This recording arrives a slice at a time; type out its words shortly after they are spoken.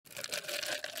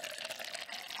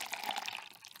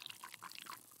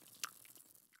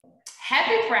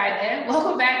Happy Friday.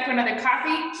 Welcome back for another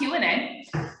coffee Q&A.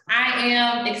 I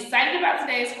am excited about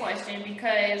today's question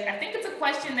because I think it's a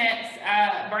question that's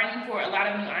burning for a lot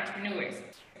of new entrepreneurs.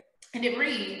 And it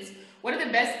reads, what are the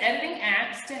best editing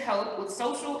apps to help with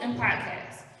social and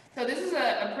podcasts? So this is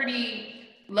a pretty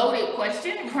loaded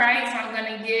question, right? So I'm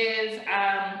going to give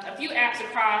a few apps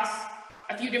across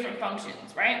a few different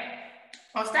functions, right?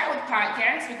 I'll start with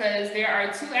podcasts because there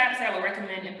are two apps that I would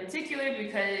recommend in particular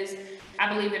because I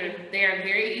believe that they are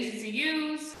very easy to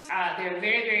use. They're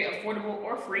very, very affordable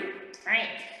or free,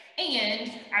 right? And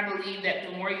I believe that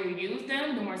the more you use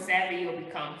them, the more savvy you'll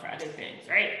become for other things,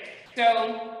 right?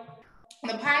 So on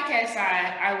the podcast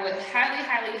side, I would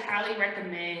highly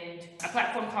recommend a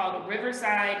platform called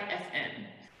Riverside FM.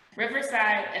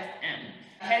 Riverside FM.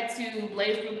 Head to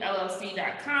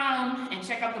blazegroupllc.com and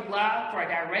check out the blog for a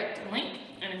direct link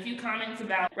and a few comments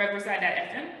about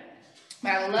Riverside.fm.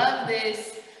 But I love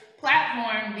this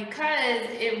platform because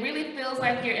it really feels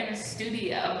like you're in a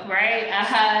studio, right?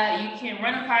 You can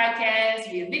run a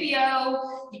podcast via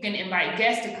video. You can invite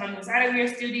guests to come inside of your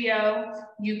studio.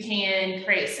 You can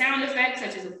create sound effects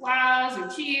such as applause or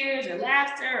cheers or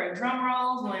laughter or drum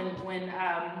rolls when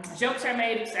jokes are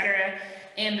made, etc.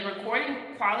 And the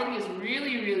recording quality is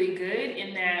really good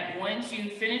in that once you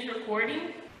finish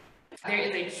recording, there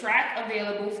is a track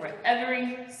available for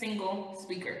every single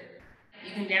speaker.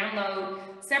 You can download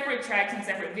separate tracks and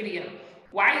separate video.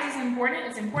 Why is this important?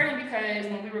 It's important because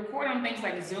when we record on things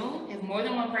like Zoom, if more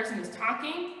than one person is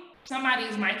talking,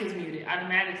 somebody's mic is muted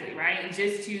automatically, right?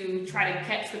 Just to try to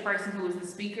catch the person who is the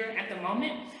speaker at the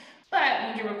moment. But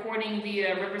when you're recording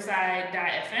via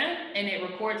Riverside.fm and it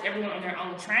records everyone on their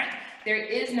own track, there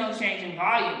is no change in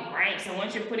volume, right? So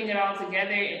once you're putting it all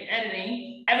together and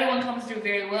editing, everyone comes through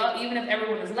very well, even if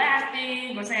everyone is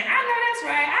laughing or saying, I know that's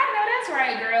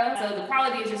right, girl. So the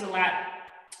quality is just a lot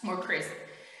more crisp.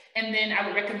 And then I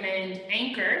would recommend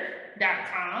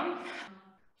Anchor.com.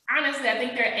 Honestly, I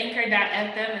think they're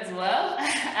Anchor.fm as well.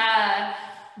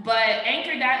 But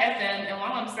Anchor.fm, and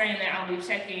while I'm saying that, I'll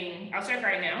check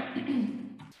right now.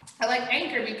 I like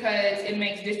Anchor because it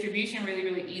makes distribution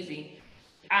really easy.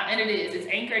 And it's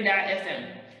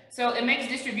Anchor.fm. So it makes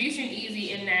distribution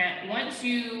easy in that once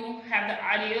you have the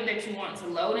audio that you want to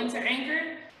load into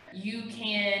Anchor, you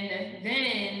can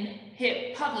then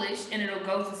hit publish and it'll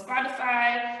go to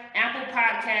Spotify, Apple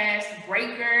Podcasts,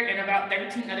 Breaker, and about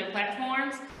 13 other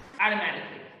platforms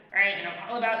automatically, right? And I'm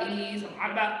all about ease,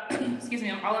 I'm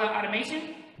all about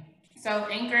automation. So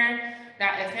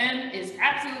Anchor.fm is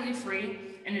absolutely free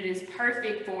and it is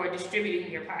perfect for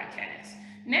distributing your podcast.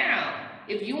 Now,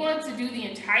 if you want to do the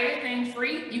entire thing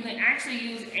free, you can actually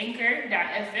use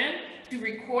Anchor.fm to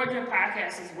record your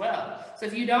podcast as well. So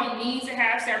if you don't need to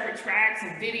have separate tracks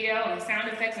and video and sound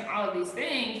effects and all of these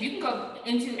things, you can go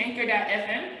into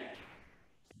Anchor.fm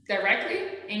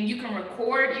directly and you can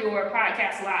record your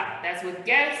podcast live. That's with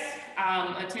guests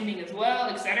attending as well,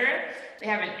 etc. They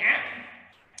have an app.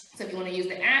 So if you want to use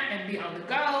the app and be on the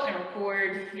go and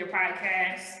record your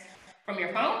podcast from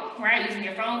your phone, right? Using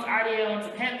your phone's audio and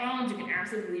some headphones, you can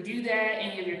absolutely do that.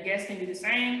 Any of your guests can do the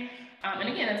same. And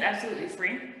again, that's absolutely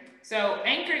free. So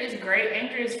Anchor is great.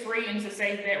 Anchor is free and it's a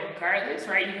safe bet regardless,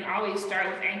 right? You can always start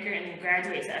with Anchor and then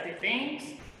graduate to other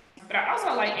things. But I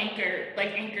also like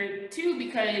Anchor too,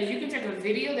 because you can take a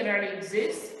video that already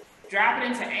exists, drop it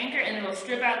into Anchor, and it'll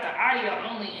strip out the audio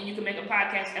only, and you can make a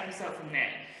podcast episode from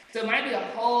that. So it might be a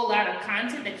whole lot of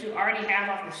content that you already have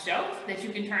off the shelf that you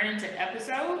can turn into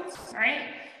episodes, right?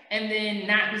 And then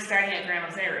not be starting at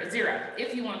ground zero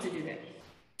if you want to do that.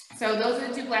 So those are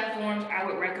the two platforms I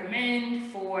would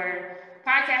recommend for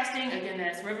podcasting. Again,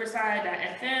 that's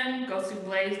Riverside.fm. Go to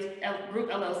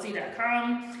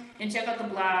blazegroupllc.com and check out the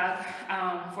blog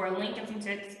for a link and some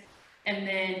tips. And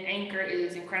then Anchor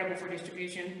is incredible for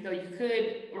distribution, though you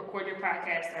could record your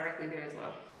podcast directly there as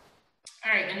well.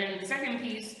 All right, and then the second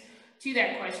piece to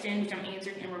that question, which I'm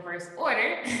answering in reverse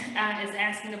order, is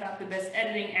asking about the best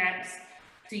editing apps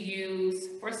to use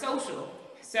for social.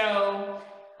 So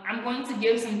I'm going to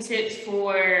give some tips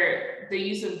for the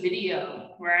use of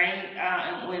video, right?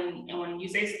 And when you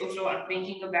say social, I'm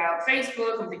thinking about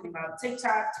Facebook, I'm thinking about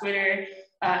TikTok, Twitter,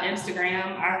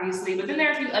 Instagram, obviously, but then there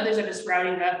are a few others that are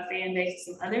sprouting up, Fanbase,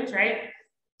 some others, right?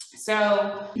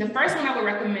 So the first one I would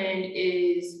recommend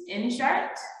is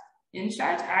InShot,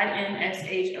 InShot.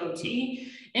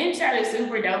 InShot is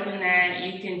super dope in that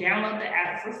you can download the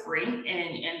app for free.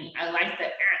 And I like the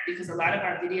app because a lot of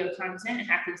our video content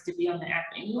happens to be on the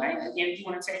app anyway. Again, if you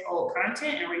want to take old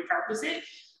content and repurpose it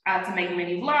to make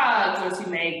mini vlogs or to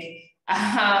make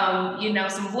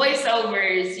some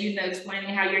voiceovers,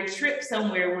 explaining how your trip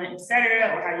somewhere went,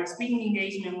 etc., or how your speaking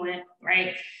engagement went,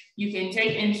 right? You can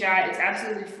take InShot, it's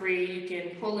absolutely free. You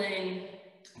can pull in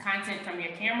content from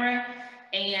your camera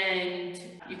and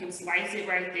you can slice it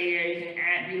right there. You can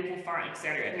add beautiful font,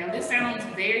 etc. Now this sounds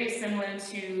very similar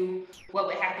to what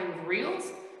would happen with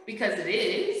Reels, because it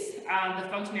is. The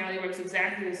functionality works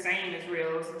exactly the same as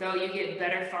Reels, though you get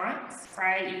better fonts,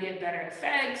 right? You get better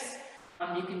effects.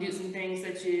 You can do some things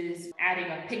such as adding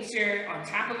a picture on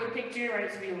top of a picture,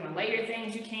 right? So if you want to layer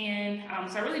things, you can.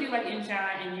 So I really do like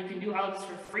InShot, and you can do all of this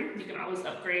for free. You can always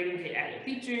upgrade and get added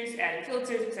features, added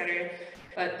filters, etc.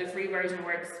 But the free version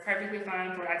works perfectly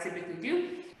fine for what I typically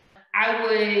do. I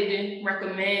would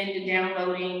recommend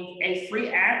downloading a free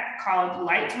app called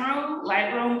Lightroom.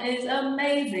 Lightroom is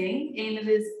amazing, and it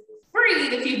is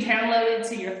free if you download it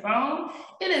to your phone.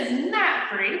 It is not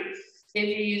free if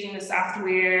you're using the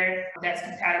software that's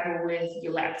compatible with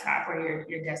your laptop or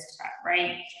your desktop,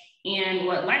 right? And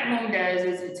what Lightroom does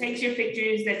is it takes your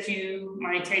pictures that you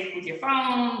might take with your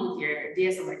phone, with your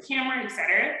DSLR camera,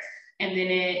 etc., and then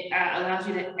it allows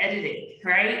you to edit it,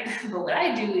 right? But what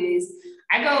I do is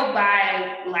I go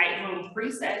by Lightroom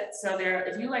presets. So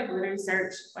if you like literally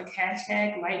search like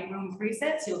hashtag Lightroom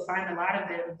presets, you'll find a lot of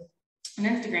them on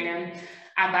Instagram.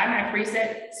 I buy my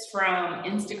presets from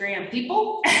Instagram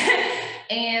people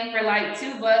and for like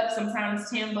 $2,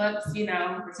 sometimes $10, you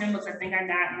know, for $10, I think I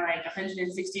got like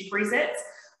 160 presets.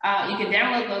 You can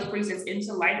download those presets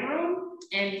into Lightroom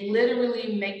and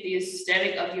literally make the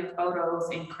aesthetic of your photos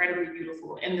incredibly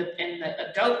beautiful. And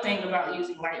the dope thing about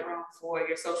using Lightroom for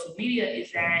your social media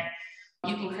is that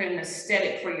you can create an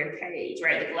aesthetic for your page,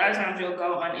 right? Like a lot of times you'll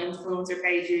go on influencer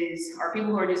pages or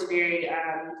people who are just very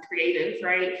creative,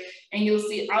 right? And you'll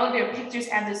see all of their pictures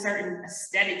have this certain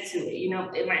aesthetic to it. You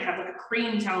know, it might have like a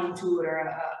cream tone to it or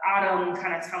an autumn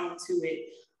kind of tone to it.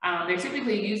 They're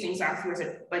typically using software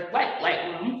like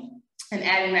Lightroom and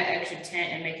adding that extra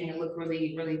tint and making it look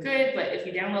really, really good. But if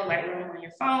you download Lightroom on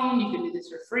your phone, you can do this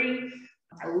for free.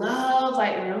 I love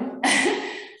Lightroom.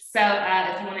 So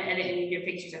if you want to edit any of your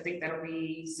pictures, I think that'll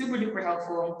be super duper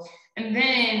helpful. And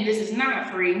then this is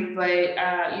not free, but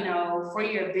you know, for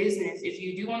your business, if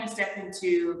you do want to step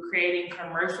into creating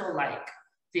commercial-like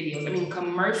videos, I mean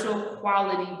commercial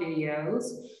quality videos,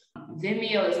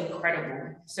 Vimeo is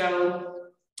incredible. So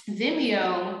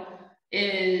Vimeo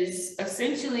is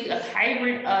essentially a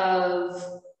hybrid of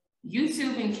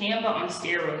YouTube and Canva on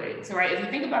steroids. So, right, if you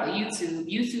think about YouTube,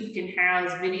 YouTube can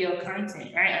house video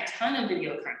content, right? A ton of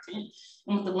video content.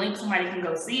 And with the link, somebody can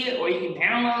go see it, or you can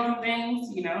download some things,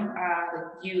 you know,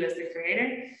 you as the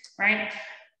creator, right?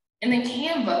 And then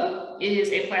Canva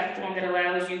is a platform that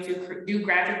allows you to do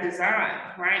graphic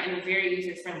design, right, in a very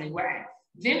user-friendly way.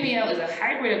 Vimeo is a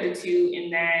hybrid of the two in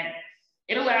that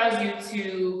it allows you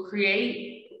to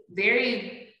create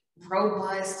very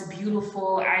robust,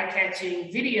 beautiful,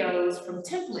 eye-catching videos from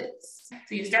templates.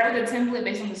 So you start with a template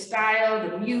based on the style,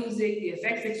 the music, the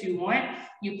effects that you want.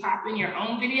 You pop in your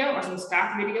own video or some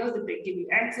stock videos that they give you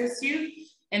access to,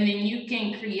 and then you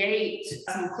can create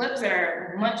some clips that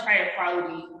are much higher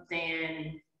quality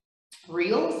than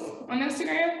Reels on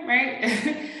Instagram,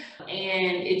 right?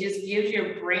 And it just gives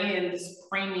your brand this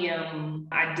premium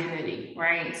identity,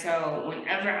 right? So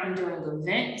whenever I'm doing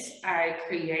events, I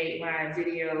create my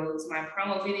videos, my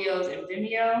promo videos in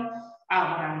Vimeo. When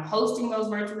I'm hosting those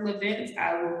virtual events,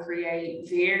 I will create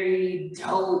very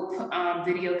dope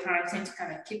video content to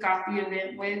kind of kick off the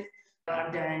event with.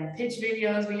 I've done pitch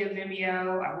videos via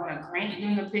Vimeo. I won a grant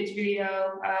doing a pitch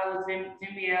video with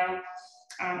Vimeo.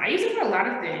 I use it for a lot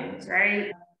of things,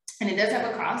 right? And it does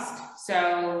have a cost,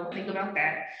 so think about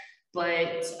that.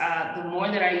 But the more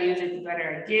that I use it, the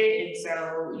better I get. And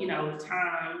so, you know, with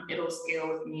time, it'll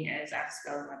scale with me as I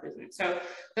scale my business. So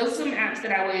those are some apps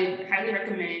that I would highly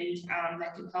recommend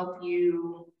that can help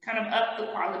you kind of up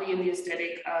the quality and the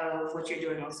aesthetic of what you're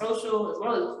doing on social, as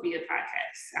well as via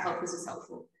podcasts. I hope this is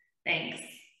helpful. Thanks.